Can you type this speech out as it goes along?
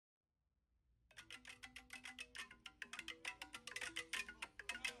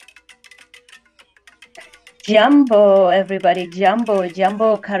Jumbo, everybody, Jumbo,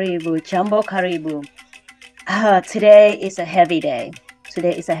 Jumbo Karibu, Jumbo Karibu. Today is a heavy day.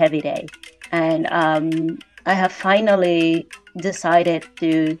 Today is a heavy day. And I have finally decided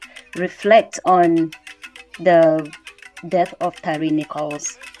to reflect on the death of Tyree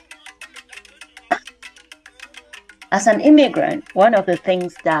Nichols. As an immigrant, one of the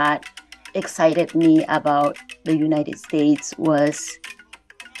things that excited me about the United States was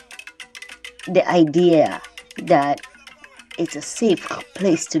the idea that it's a safe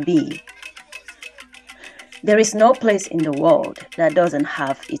place to be. There is no place in the world that doesn't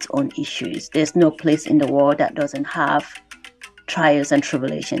have its own issues. There's no place in the world that doesn't have trials and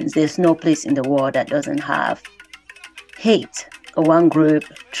tribulations. There's no place in the world that doesn't have hate, or one group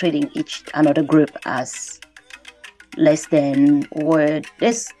treating each another group as less than, or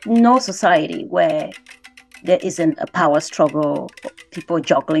there's no society where there isn't a power struggle, people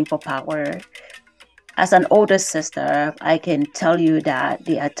juggling for power. As an older sister, I can tell you that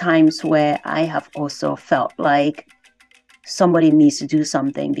there are times where I have also felt like somebody needs to do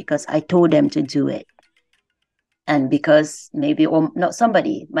something because I told them to do it. And because maybe, or not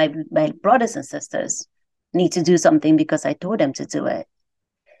somebody, my brothers and sisters need to do something because I told them to do it.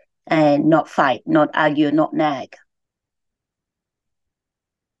 And not fight, not argue, not nag.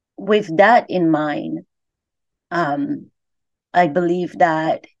 With that in mind, I believe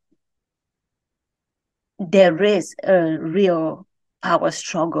that there is a real power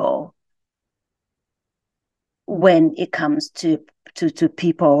struggle when it comes to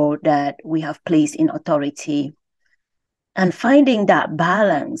people that we have placed in authority, and finding that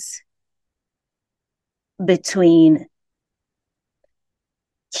balance between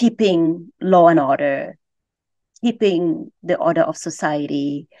keeping law and order, keeping the order of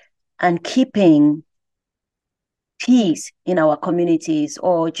society, and keeping peace in our communities,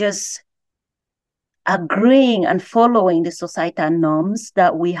 or just agreeing and following the societal norms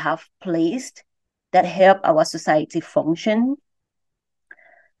that we have placed that help our society function.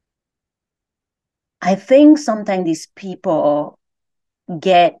 I think sometimes these people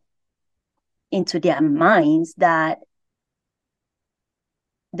get into their minds that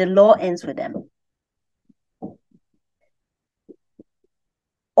the law ends with them.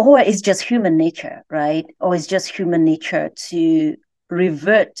 Or it's just human nature, right? Or it's just human nature to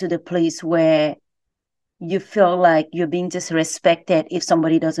revert to the place where you feel like you're being disrespected if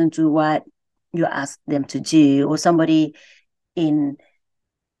somebody doesn't do what you ask them to do, or somebody in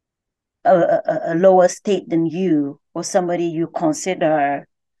a lower state than you, or somebody you consider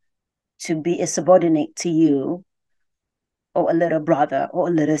to be a subordinate to you, or a little brother or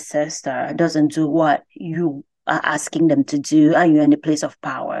a little sister doesn't do what you are asking them to do, and you're in a place of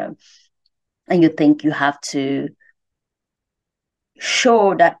power, and you think you have to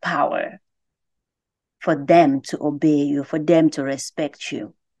show that power for them to obey you, for them to respect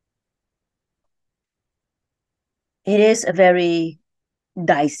you. It is a very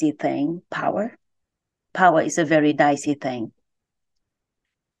dicey thing, power. Power is a very dicey thing.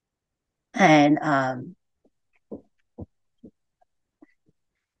 And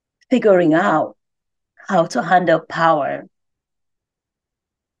figuring out how to handle power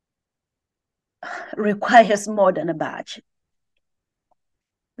requires more than a badge,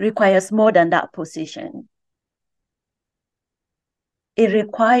 requires more than that position. It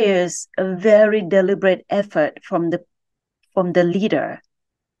requires a very deliberate effort from the leader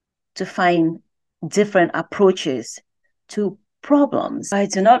to find different approaches to problems. I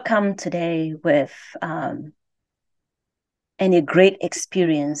do not come today with any great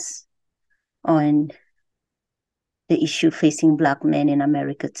experience on the issue facing Black men in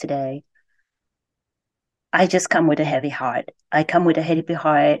America today. I just come with a heavy heart. I come with a heavy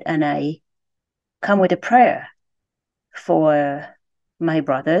heart, and I come with a prayer for my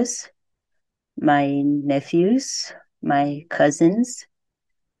brothers, my nephews, my cousins,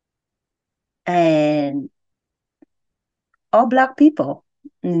 and all Black people.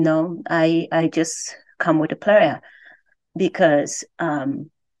 I just come with a prayer because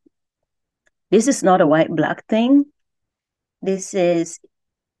this is not a white-Black thing.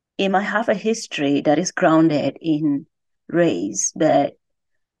 It might have a history that is grounded in race, but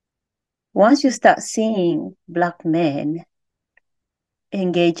once you start seeing Black men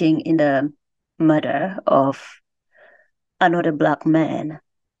engaging in the murder of another Black man,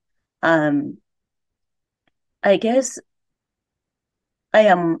 I guess I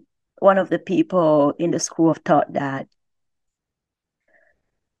am one of the people in the school of thought that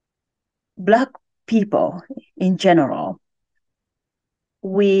Black people in general,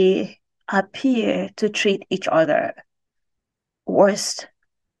 we appear to treat each other worse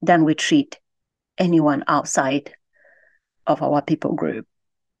than we treat anyone outside of our people group.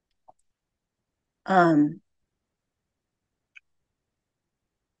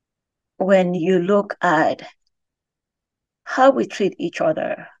 When you look at how we treat each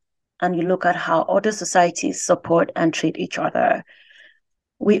other and you look at how other societies support and treat each other,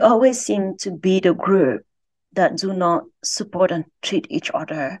 we always seem to be the group that do not support and treat each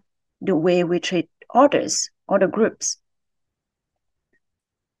other the way we treat others, other groups.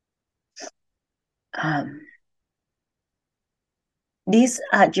 These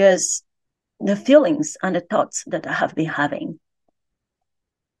are just the feelings and the thoughts that I have been having.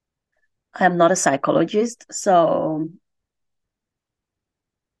 I am not a psychologist, so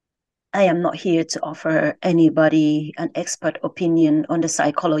I am not here to offer anybody an expert opinion on the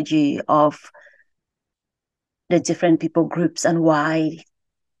psychology of the different people groups and why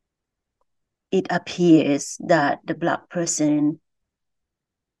it appears that the Black person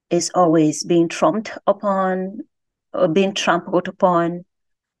is always being trumped upon or being trampled upon.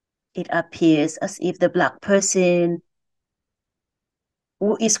 It appears as if the Black person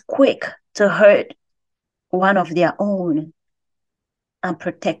who is quick to hurt one of their own and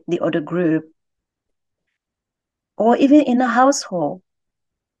protect the other group, or even in a household,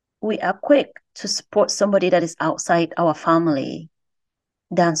 we are quick to support somebody that is outside our family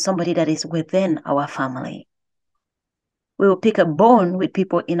than somebody that is within our family. We will pick a bone with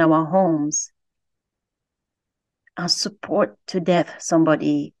people in our homes and support to death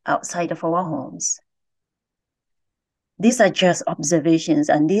somebody outside of our homes. These are just observations,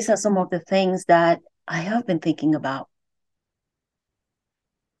 and these are some of the things that I have been thinking about,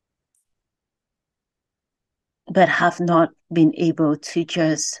 but have not been able to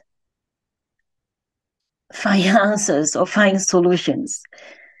just find answers or find solutions.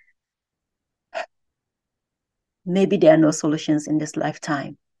 Maybe there are no solutions in this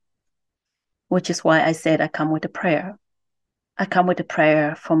lifetime, which is why I said I come with a prayer. I come with a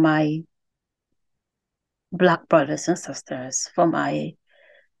prayer for my Black brothers and sisters, for my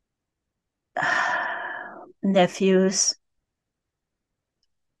nephews.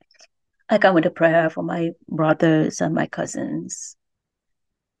 I come with a prayer for my brothers and my cousins.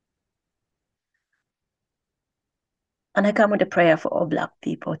 And I come with a prayer for all Black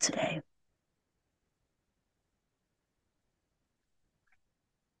people today.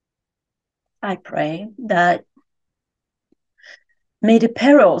 I pray that may the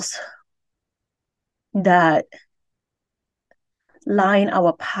perils that line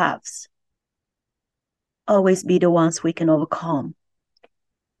our paths always be the ones we can overcome.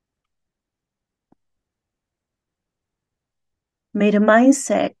 May the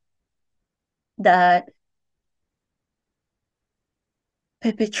mindset that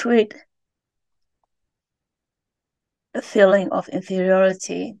perpetuate a feeling of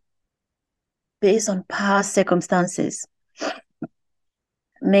inferiority based on past circumstances,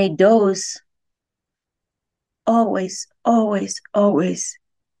 may those always, always, always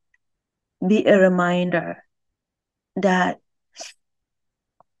be a reminder that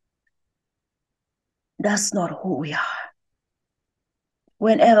that's not who we are.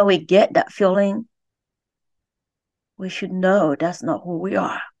 Whenever we get that feeling, we should know that's not who we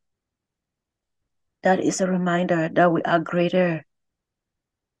are. That is a reminder that we are greater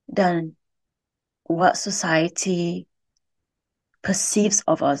than what society perceives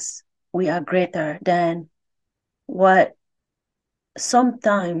of us. We are greater than what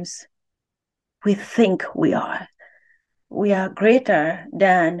sometimes we think we are. We are greater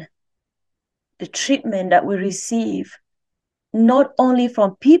than the treatment that we receive, not only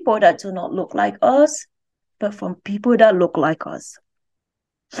from people that do not look like us, but from people that look like us.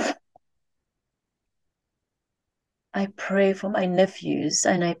 I pray for my nephews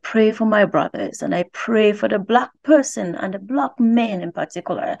and I pray for my brothers and I pray for the Black person and the Black men in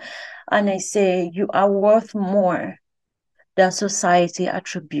particular. And I say, you are worth more than society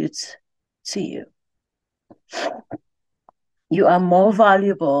attributes to you. You are more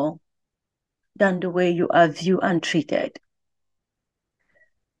valuable than the way you are viewed and treated.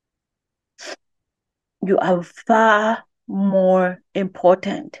 You are far more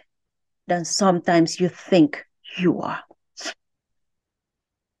important than sometimes you think you are.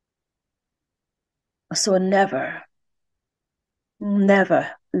 So never,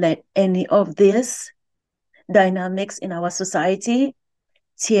 never let any of this dynamics in our society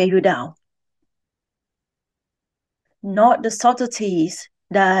tear you down. Not the subtleties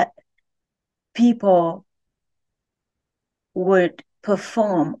that people would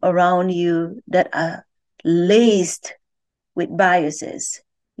perform around you that are laced with biases,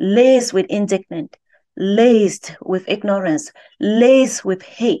 laced with indignant, laced with ignorance, laced with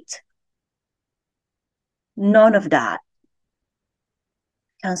hate. None of that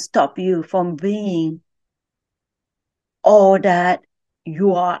can stop you from being all that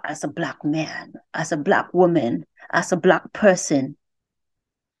you are as a Black man, as a Black woman, as a Black person,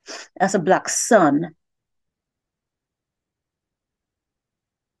 as a Black son.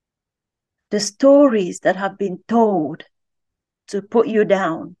 The stories that have been told to put you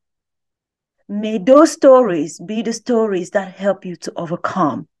down, may those stories be the stories that help you to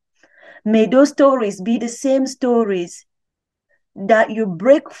overcome. May those stories be the same stories that you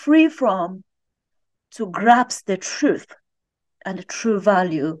break free from to grasp the truth and the true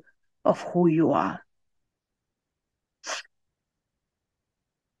value of who you are.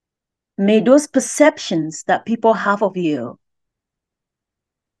 May those perceptions that people have of you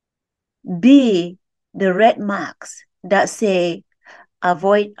be the red marks that say,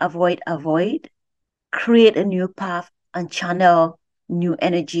 avoid, avoid, avoid, create a new path and channel new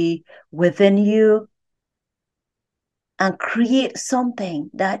energy within you and create something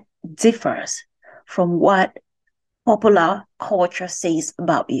that differs from what popular culture says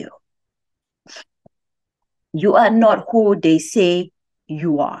about you. You are not who they say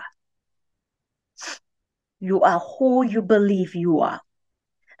you are. You are who you believe you are.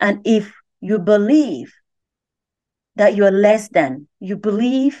 And if you believe that you're less than, you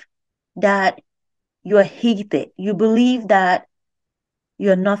believe that you're hated, you believe that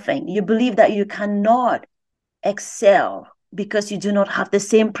you're nothing, you believe that you cannot excel because you do not have the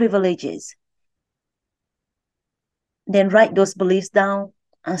same privileges, then write those beliefs down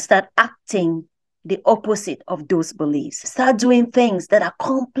and start acting the opposite of those beliefs. Start doing things that are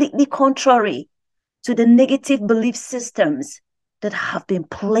completely contrary to the negative belief systems that have been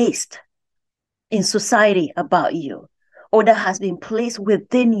placed in society about you or that has been placed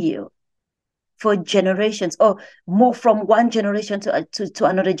within you for generations or move from one generation to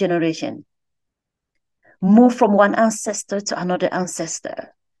another generation, move from one ancestor to another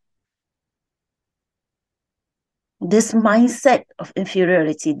ancestor. This mindset of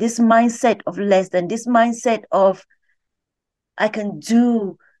inferiority, this mindset of less than, this mindset of I can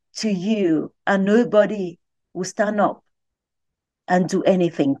do to you and nobody will stand up and do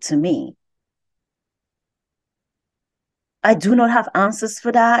anything to me. I do not have answers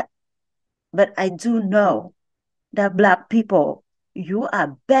for that, but I do know that Black people, you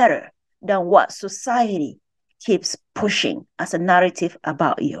are better than what society keeps pushing as a narrative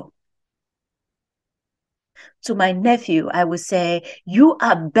about you. To my nephew, I would say, you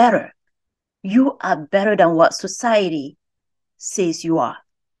are better. You are better than what society says you are.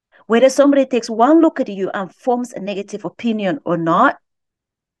 Whether somebody takes one look at you and forms a negative opinion or not,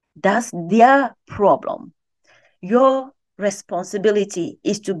 that's their problem. Your responsibility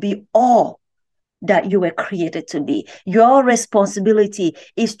is to be all that you were created to be. Your responsibility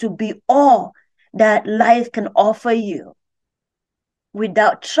is to be all that life can offer you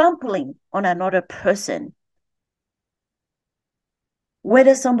without trampling on another person.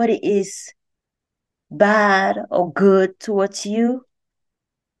 Whether somebody is bad or good towards you,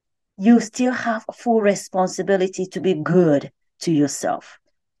 you still have full responsibility to be good to yourself.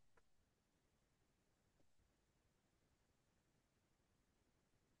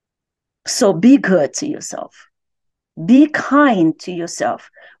 So be good to yourself. Be kind to yourself.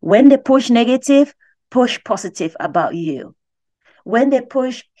 When they push negative, push positive about you. When they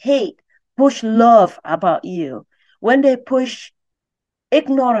push hate, push love about you. When they push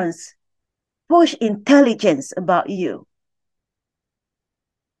ignorance, push intelligence about you.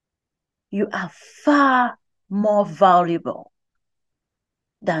 You are far more valuable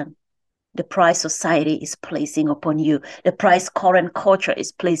than the price society is placing upon you, the price current culture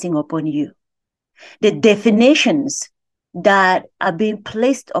is placing upon you, the definitions that are being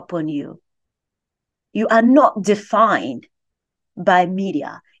placed upon you. You are not defined by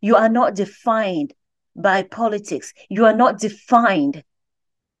media. You are not defined by politics. You are not defined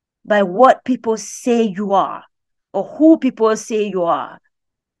by what people say you are or who people say you are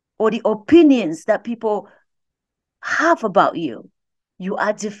or the opinions that people have about you. You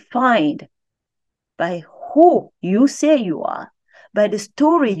are defined by who you say you are, by the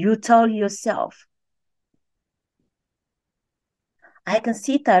story you tell yourself. I can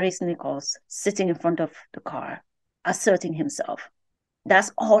see Tyrese Nichols sitting in front of the car, asserting himself.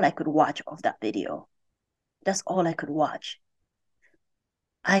 That's all I could watch of that video. That's all I could watch.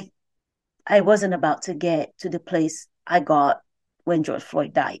 I wasn't about to get to the place I got when George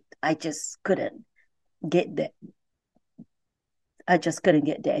Floyd died. I just couldn't get there. I just couldn't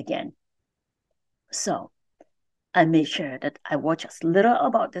get there again. So I made sure that I watched as little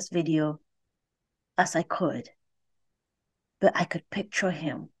about this video as I could. But I could picture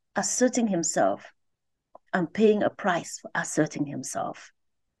him asserting himself and paying a price for asserting himself.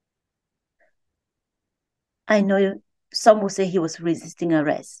 I know some will say he was resisting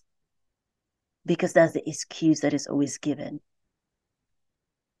arrest because that's the excuse that is always given.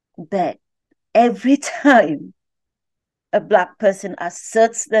 But every time a Black person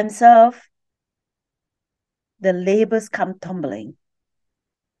asserts themselves, the labels come tumbling.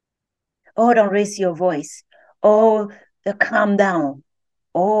 Oh, don't raise your voice. Oh, calm down.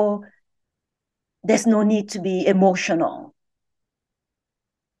 Oh, there's no need to be emotional.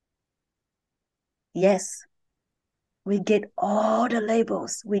 Yes, we get all the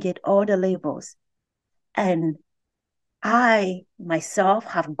labels. We get all the labels. And I myself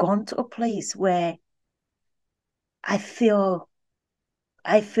have gone to a place where I feel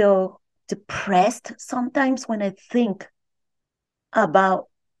depressed sometimes when I think about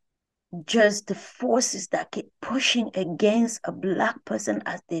just the forces that keep pushing against a Black person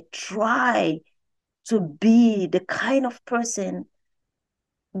as they try to be the kind of person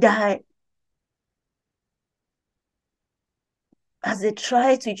that, as they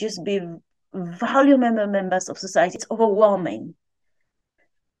try to just be valuable members of society. It's overwhelming.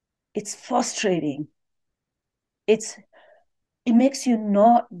 It's frustrating. It makes you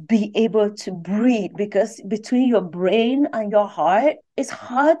not be able to breathe because between your brain and your heart, it's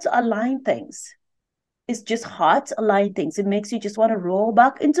hard to align things. It's just hard to align things. It makes you just want to roll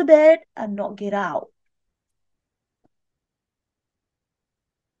back into bed and not get out.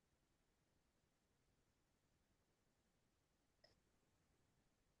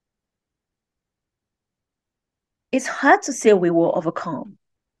 It's hard to say we will overcome,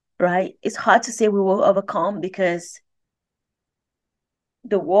 right? It's hard to say we will overcome because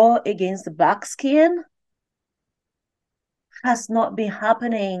the war against the black skin has not been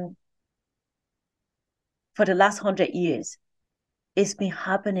happening for the last 100 years. It's been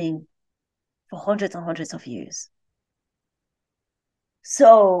happening for hundreds and hundreds of years.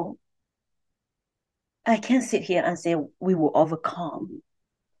 So I can't sit here and say we will overcome.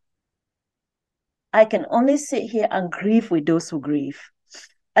 I can only sit here and grieve with those who grieve.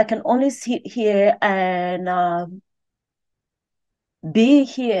 I can only sit here and be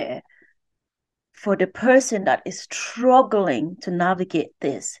here for the person that is struggling to navigate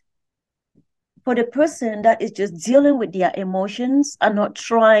this. For the person that is just dealing with their emotions and not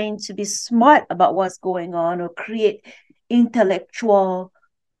trying to be smart about what's going on or create intellectual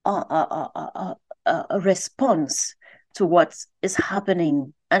a response to what is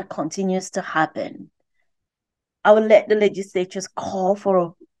happening and continues to happen. I will let the legislatures call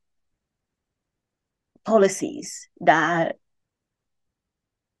for policies that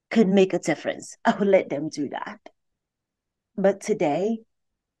could make a difference. I will let them do that. But today,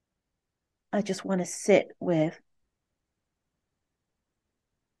 I just want to sit with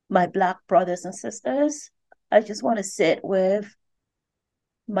my Black brothers and sisters. I just want to sit with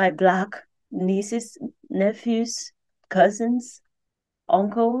my Black nieces, nephews, cousins,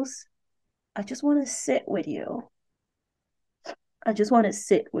 uncles. I just want to sit with you. I just want to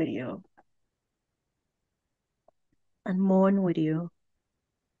sit with you and mourn with you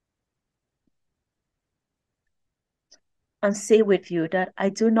and say with you that I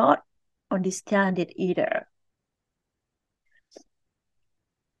do not understand it either.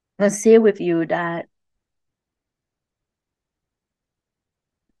 And say with you that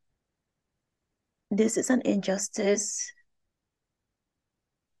this is an injustice,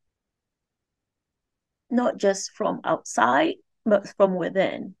 not just from outside, but from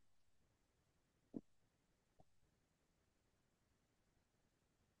within.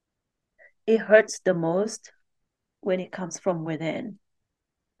 It hurts the most when it comes from within.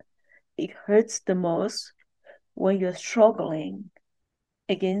 It hurts the most when you're struggling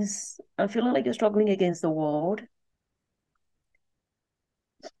against, I'm feeling like you're struggling against the world,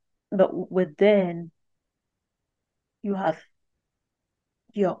 but within you have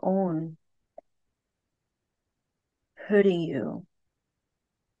your own hurting you.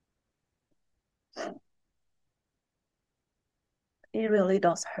 It really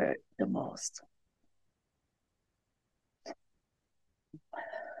does hurt the most.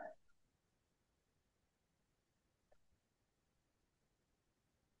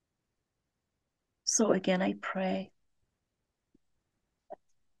 So again, I pray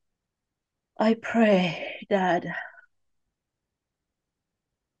that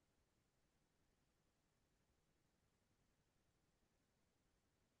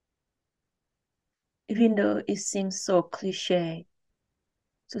even though it seems so cliche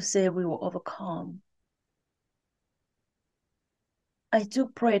to say we will overcome, I do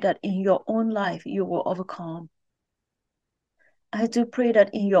pray that in your own life you will overcome. I do pray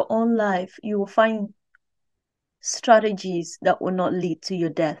that in your own life you will find strategies that will not lead to your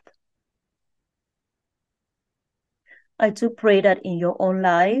death. I do pray that in your own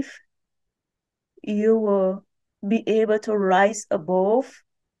life, you will be able to rise above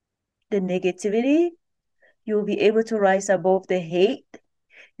the negativity. You'll be able to rise above the hate.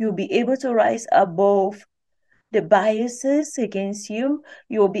 You'll be able to rise above the biases against you.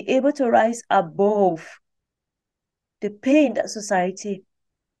 You'll be able to rise above the pain that society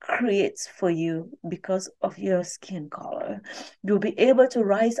creates for you because of your skin color. You'll be able to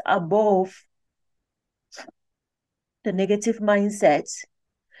rise above the negative mindsets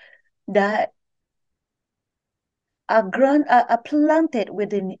that are planted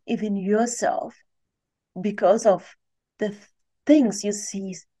within even yourself because of the things you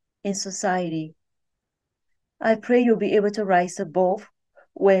see in society. I pray you'll be able to rise above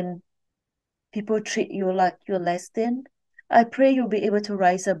when people treat you like you're less than. I pray you'll be able to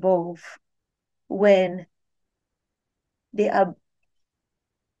rise above when there are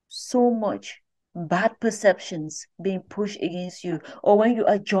so much bad perceptions being pushed against you, or when you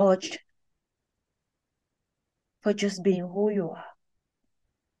are judged for just being who you are.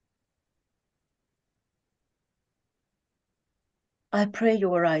 I pray you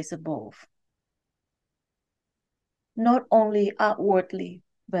will rise above. Not only outwardly,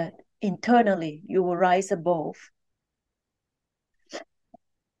 but internally, you will rise above.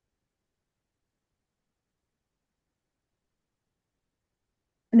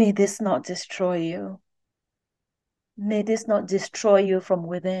 May this not destroy you. May this not destroy you from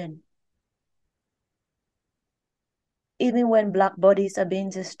within. Even when Black bodies are being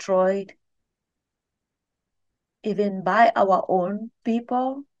destroyed, even by our own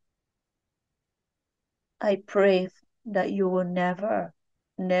people, I pray that you will never,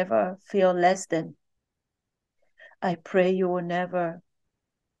 never feel less than. I pray you will never,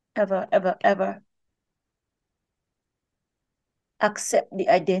 ever, ever, ever accept the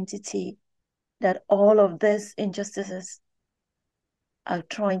identity that all of these injustices are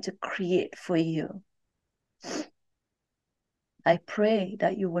trying to create for you. I pray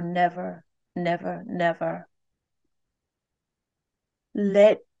that you will never, never, never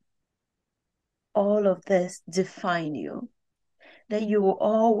let all of this define you, that you will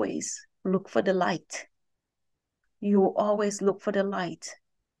always look for the light. You will always look for the light.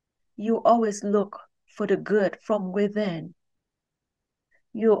 You always look for the good from within.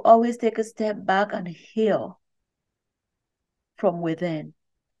 You always take a step back and heal from within.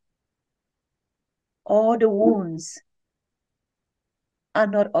 All the wounds are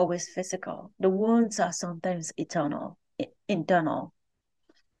not always physical. The wounds are sometimes internal.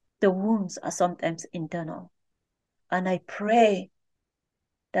 The wounds are sometimes internal. And I pray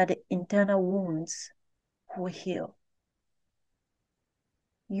that the internal wounds will heal.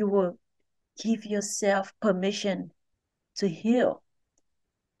 You will give yourself permission to heal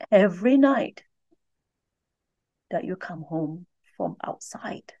every night that you come home from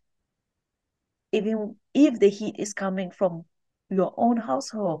outside. Even if the heat is coming from your own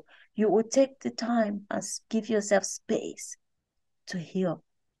household, you will take the time and give yourself space to heal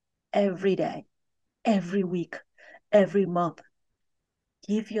every day, every week, every month.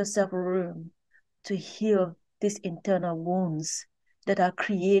 Give yourself room to heal these internal wounds that are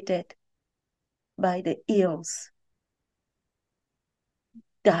created by the ills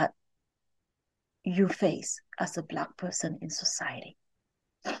that you face as a Black person in society.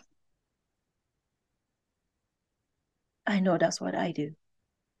 I know that's what I do.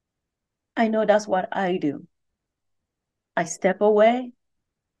 I know that's what I do. I step away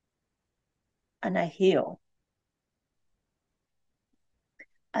and I heal.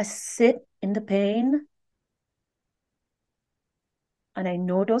 I sit in the pain and I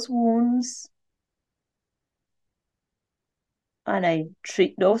know those wounds and I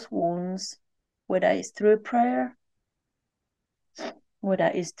treat those wounds, whether it's through prayer, whether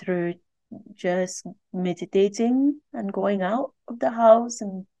it's through just meditating and going out of the house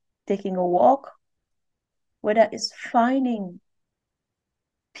and taking a walk, whether it's finding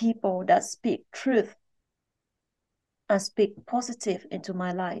people that speak truth and speak positive into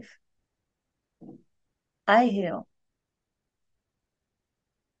my life. I heal.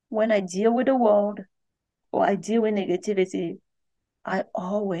 When I deal with the world or I deal with negativity, I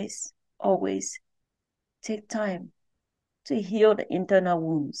always, always take time to heal the internal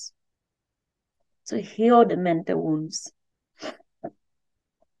wounds, to heal the mental wounds.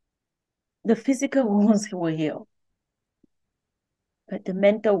 The physical wounds will heal, but the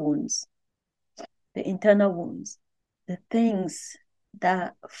mental wounds, the internal wounds, the things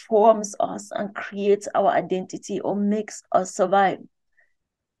that forms us and creates our identity or makes us survive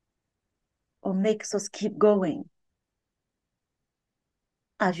or makes us keep going,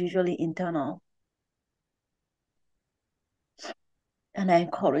 are usually internal. And I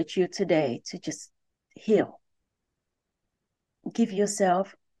encourage you today to just heal. Give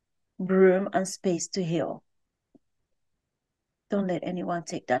yourself room and space to heal. Don't let anyone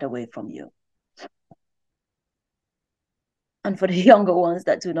take that away from you. And for the younger ones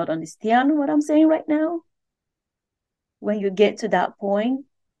that do not understand what I'm saying right now, when you get to that point,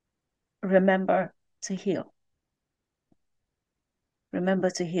 remember to heal. Remember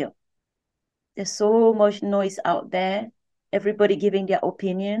to heal. There's so much noise out there. Everybody giving their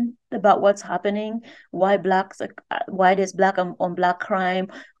opinion about what's happening, why there's black on black crime,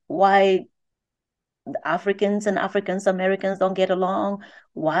 why Africans and Africans Americans don't get along,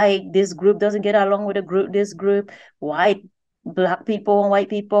 why this group doesn't get along with this group, why black people, white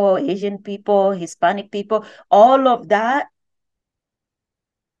people, Asian people, Hispanic people, all of that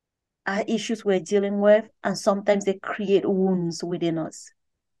are issues we're dealing with, and sometimes they create wounds within us,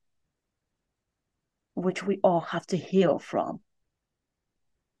 which we all have to heal from.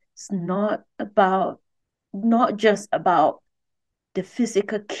 It's not just about the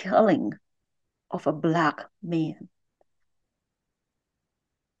physical killing of a black man.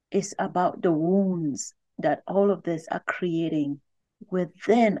 It's about the wounds that all of this are creating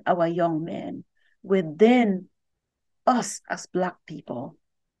within our young men, within us as black people.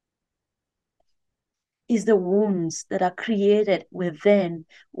 Is the wounds that are created within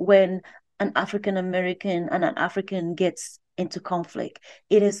when an African American and an African gets into conflict.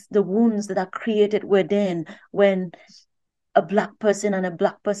 It is the wounds that are created within when a black person and a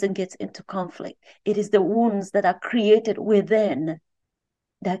black person gets into conflict. It is the wounds that are created within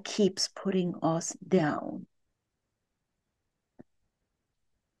that keeps putting us down.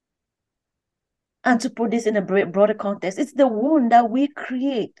 And to put this in a broader context, it's the wound that we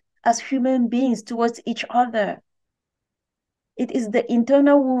create as human beings towards each other. It is the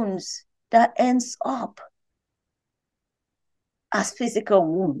internal wounds that ends up as physical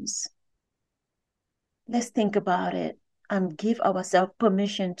wounds. Let's think about it and give ourselves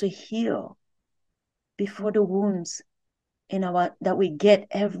permission to heal before the wounds that we get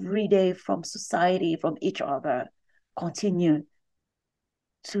every day from society, from each other, continue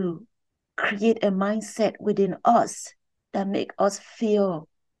to create a mindset within us that make us feel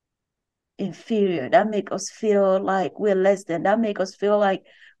inferior, that make us feel like we're less than, that make us feel like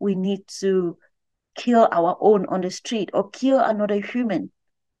we need to kill our own on the street or kill another human.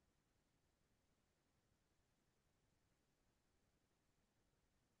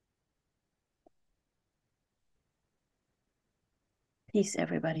 Peace,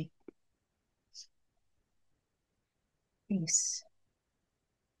 everybody. Peace.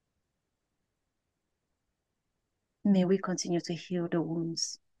 May we continue to heal the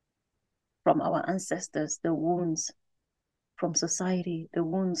wounds from our ancestors, the wounds from society, the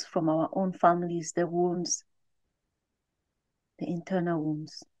wounds from our own families, the wounds, the internal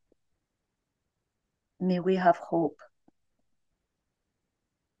wounds. May we have hope,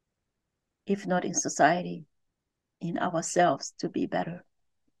 if not in society, in ourselves to be better,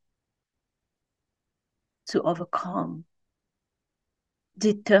 to overcome,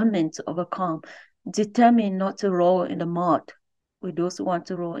 determined to overcome, determined not to roll in the mud with those who want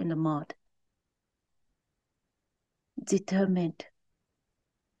to roll in the mud, determined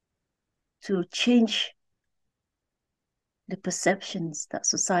to change the perceptions that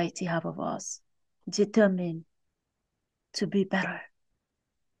society have of us, determined to be better,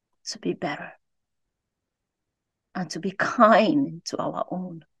 and to be kind to our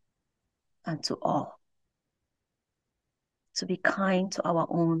own and to all. To be kind to our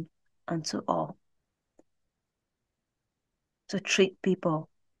own and to all. To treat people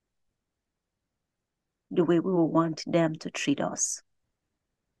the way we will want them to treat us.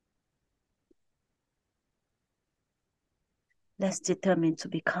 Let's determine to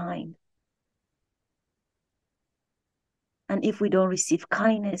be kind. And if we don't receive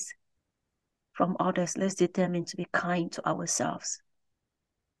kindness from others, let's determine to be kind to ourselves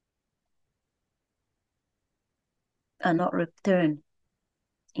and not return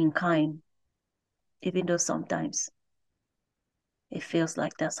in kind, even though sometimes it feels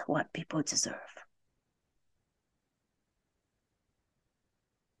like that's what people deserve.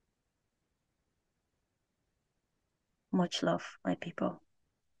 Much love, my people.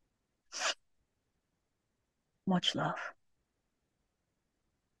 Much love.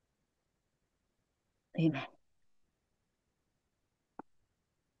 Amen.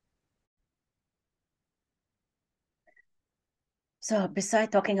 So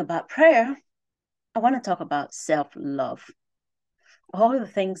besides talking about prayer, I want to talk about self-love. All the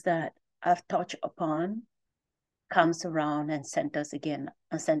things that I've touched upon comes around and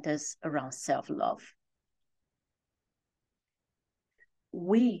centers around self-love.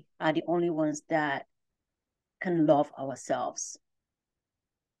 We are the only ones that can love ourselves.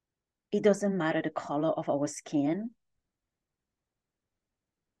 It doesn't matter the color of our skin.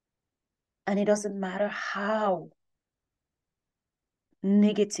 And it doesn't matter how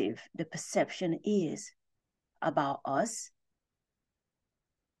negative the perception is about us.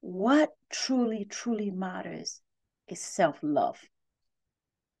 What truly, truly matters is self-love.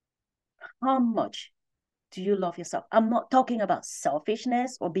 How much do you love yourself? I'm not talking about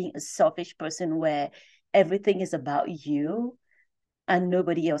selfishness or being a selfish person where everything is about you and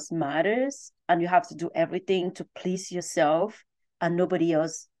nobody else matters and you have to do everything to please yourself and nobody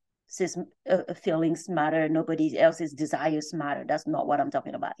else's feelings matter, nobody else's desires matter. That's not what I'm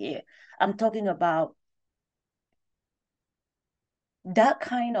talking about here. I'm talking about that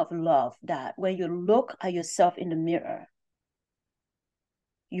kind of love that when you look at yourself in the mirror,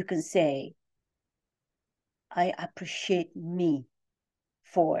 you can say, I appreciate me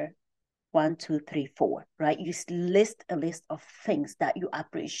for 1, 2, 3, 4, right? You list a list of things that you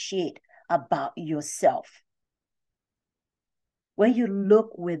appreciate about yourself. When you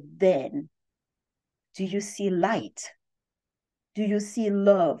look within, do you see light? Do you see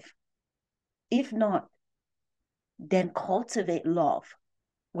love? If not, then cultivate love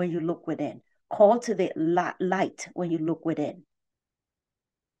when you look within. Cultivate light when you look within.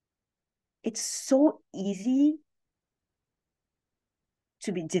 It's so easy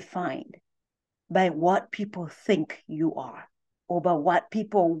to be defined by what people think you are, or by what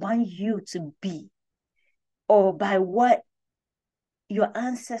people want you to be, or by what your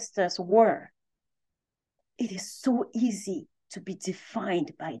ancestors were. It is so easy to be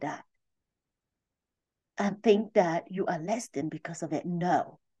defined by that and think that you are less than because of it.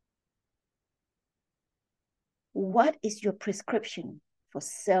 No. What is your prescription for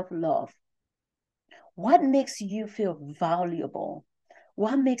self-love? What makes you feel valuable?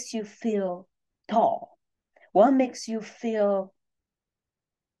 What makes you feel tall? What makes you feel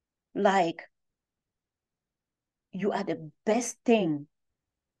like you are the best thing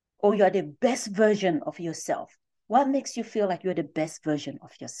or you are the best version of yourself? What makes you feel like you're the best version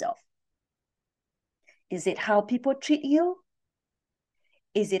of yourself? Is it how people treat you?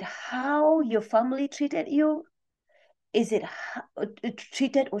 Is it how your family treated you? Is it how,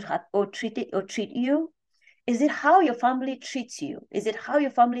 treated or treat you? Is it how your family treats you? Is it how your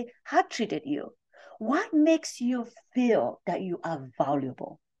family had treated you? What makes you feel that you are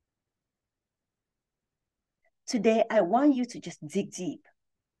valuable? Today, I want you to just dig deep.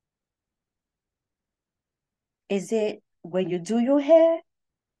 Is it when you do your hair?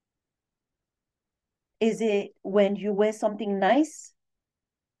 Is it when you wear something nice?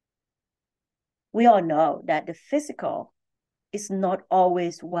 We all know that the physical is not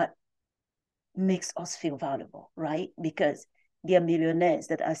always what makes us feel valuable, right? Because there are millionaires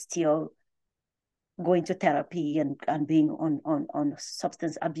that are still going to therapy and being on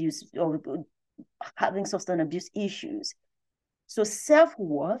substance abuse or having substance abuse issues. So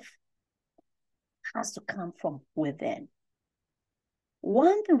self-worth has to come from within.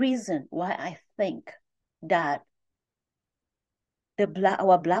 One reason why I think that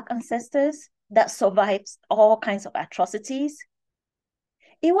our Black ancestors that survived all kinds of atrocities,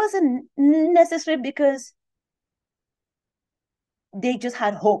 it wasn't necessarily because they just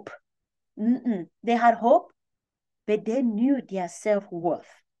had hope. They had hope, but they knew their self-worth.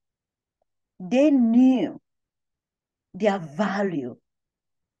 They knew their value.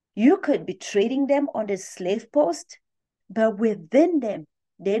 You could be trading them on the slave post, but within them,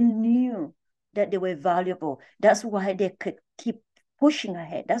 they knew that they were valuable. That's why they could keep pushing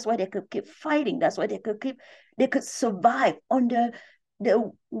ahead. That's why they could keep fighting. That's why they could survive under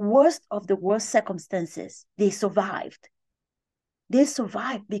the worst of the worst circumstances. They survived. They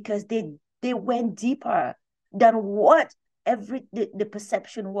survived because they went deeper than what the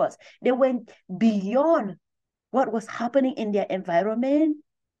perception was. They went beyond what was happening in their environment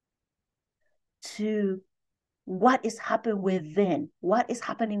to what is happening within. What is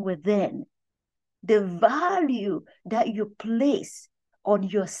happening within? The value that you place on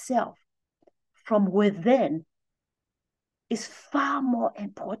yourself from within is far more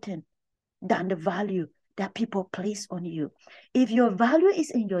important than the value that people place on you. If your value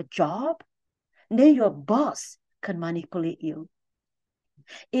is in your job, then your boss can manipulate you.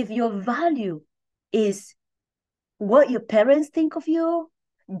 If your value is what your parents think of you,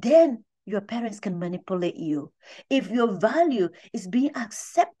 then your parents can manipulate you. If your value is being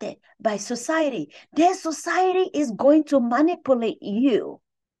accepted by society, then society is going to manipulate you.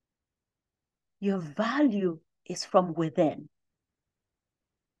 Your value is from within.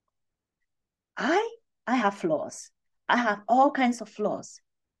 I have flaws. I have all kinds of flaws.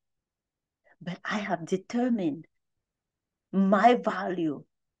 But I have determined my value,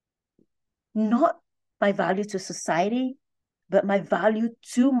 not my value to society, but my value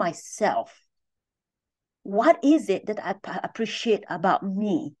to myself. What is it that I appreciate about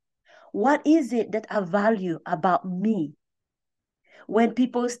me? What is it that I value about me? When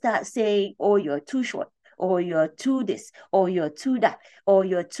people start saying, oh, you're too short, or you're too this, or you're too that, or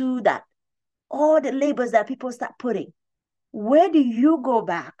you're too that, all the labels that people start putting, where do you go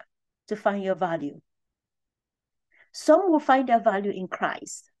back to find your value? Some will find their value in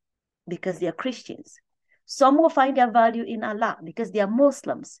Christ because they are Christians. Some will find their value in Allah because they are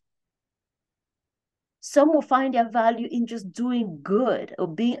Muslims. Some will find their value in just doing good or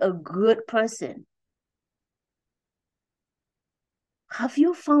being a good person. Have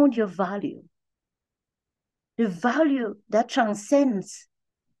you found your value? The value that transcends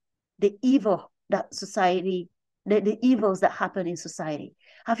the evil that society, the evils that happen in society.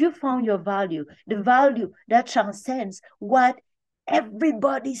 Have you found your value? The value that transcends what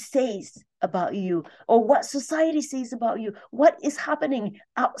everybody says about you or what society says about you, what is happening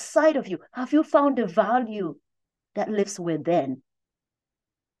outside of you. Have you found the value that lives within?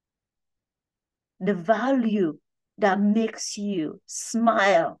 The value that makes you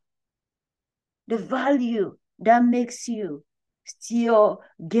smile, the value that makes you still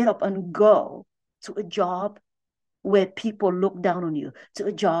get up and go to a job where people look down on you, to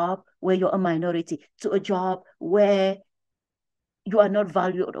a job where you're a minority, to a job where you are not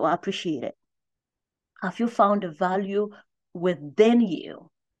valued or appreciated. Have you found a value within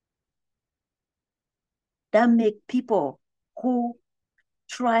you that make people who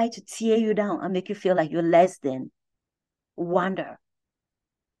try to tear you down and make you feel like you're less than wonder,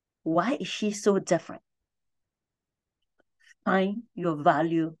 why is she so different? Find your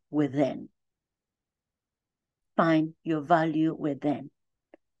value within. Find your value within.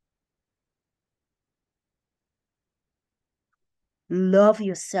 Love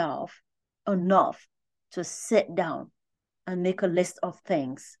yourself enough to sit down and make a list of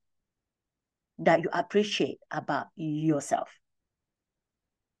things that you appreciate about yourself.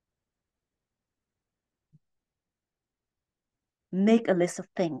 Make a list of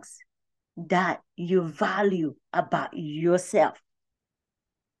things that you value about yourself.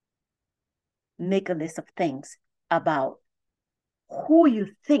 Make a list of things about who you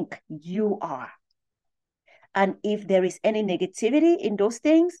think you are. And if there is any negativity in those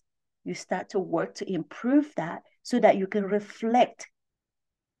things, you start to work to improve that so that you can reflect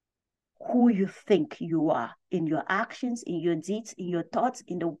who you think you are in your actions, in your deeds, in your thoughts,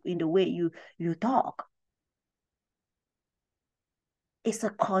 in the way you talk. It's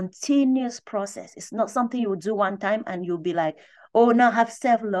a continuous process. It's not something you do one time and you'll be like, oh, now have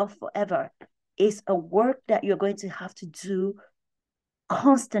self-love forever. It's a work that you're going to have to do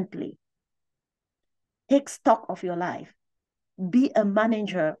constantly. Take stock of your life. Be a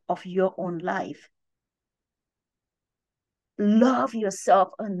manager of your own life. Love yourself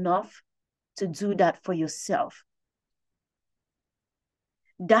enough to do that for yourself.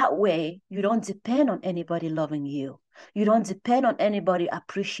 That way, you don't depend on anybody loving you. You don't depend on anybody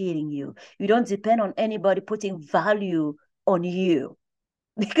appreciating you. You don't depend on anybody putting value on you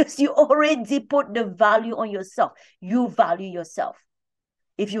because you already put the value on yourself. You value yourself.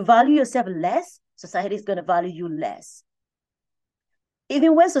 If you value yourself less, society is going to value you less.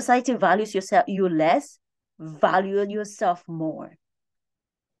 Even when society values you less, value yourself more.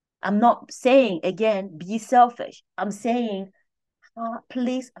 I'm not saying, again, be selfish. I'm saying,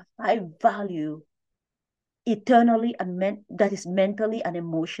 place a high value eternally and that is mentally and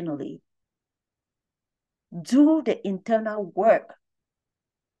emotionally. Do the internal work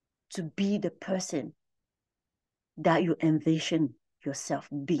to be the person that you envision yourself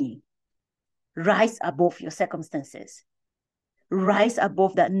being. Rise above your circumstances. Rise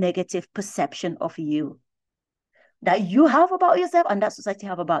above that negative perception of you that you have about yourself and that society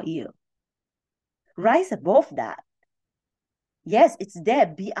have about you. Rise above that. Yes, it's there.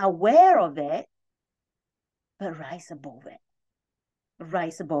 Be aware of it, but rise above it.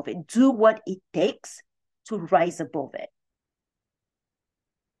 Rise above it. Do what it takes to rise above it.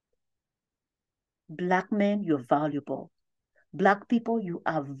 Black men, you're valuable. Black people, you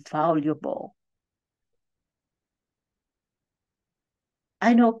are valuable.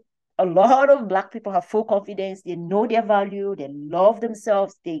 I know a lot of Black people have full confidence. They know their value. They love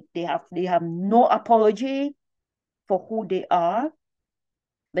themselves. They have no apology for who they are.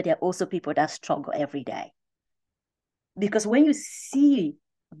 But there are also people that struggle every day. Because when you see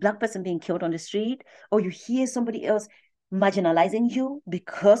a Black person being killed on the street, or you hear somebody else marginalizing you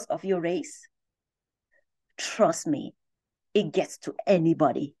because of your race, trust me, it gets to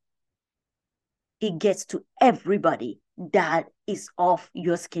anybody. It gets to everybody that is of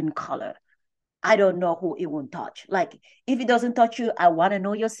your skin color. I don't know who it won't touch. Like, if it doesn't touch you, I want to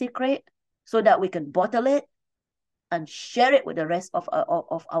know your secret so that we can bottle it and share it with the rest of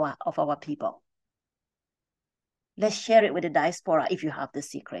our people. Let's share it with the diaspora if you have the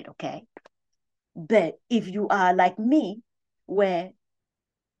secret, okay? But if you are like me, where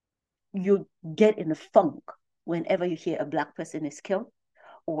you get in a funk whenever you hear a Black person is killed,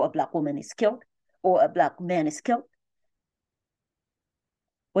 or a Black woman is killed, or a Black man is killed,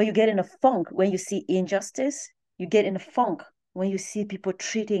 when you get in a funk when you see injustice, you get in a funk when you see people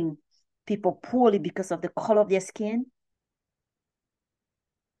treating people poorly because of the color of their skin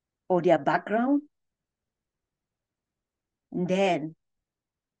or their background, then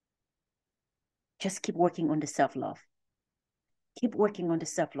just keep working on the self-love. Keep working on the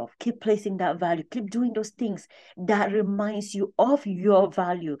self-love. Keep placing that value. Keep doing those things that reminds you of your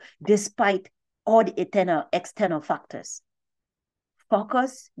value despite all the external factors.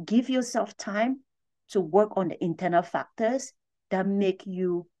 Focus, give yourself time to work on the internal factors that make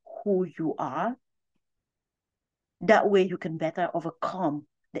you who you are. That way you can better overcome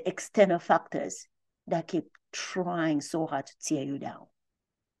the external factors that keep trying so hard to tear you down.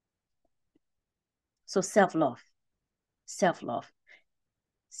 So self-love, self-love,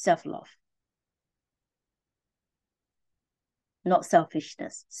 self-love. Not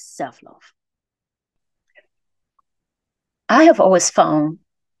selfishness, self-love. I have always found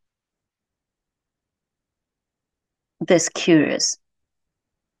this curious,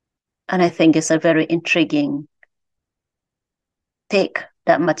 and I think it's a very intriguing take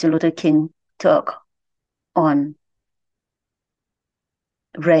that Martin Luther King took on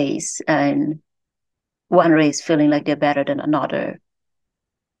race and one race feeling like they're better than another.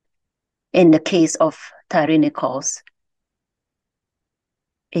 In the case of Tyre Nichols,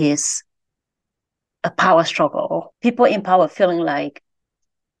 is a power struggle. People in power feeling like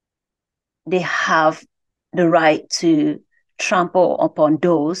they have the right to trample upon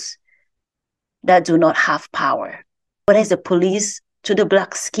those that do not have power. Whether it's the police to the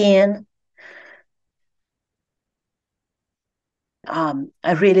Black skin.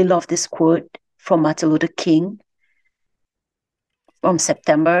 I really love this quote from Martin Luther King from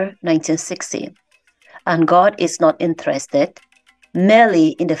September 1960. And God is not interested merely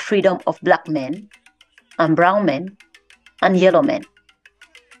in the freedom of Black men and brown men and yellow men.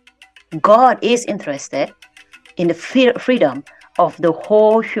 God is interested in the freedom of the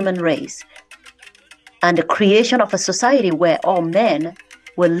whole human race and the creation of a society where all men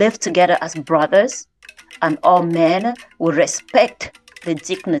will live together as brothers and all men will respect the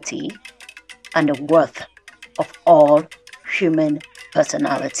dignity and the worth of all human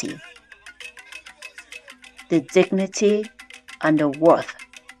personality. The dignity and the worth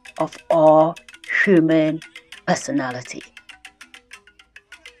of all human personality.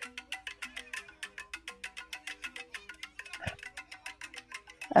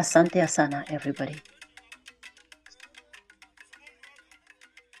 Asante sana, everybody.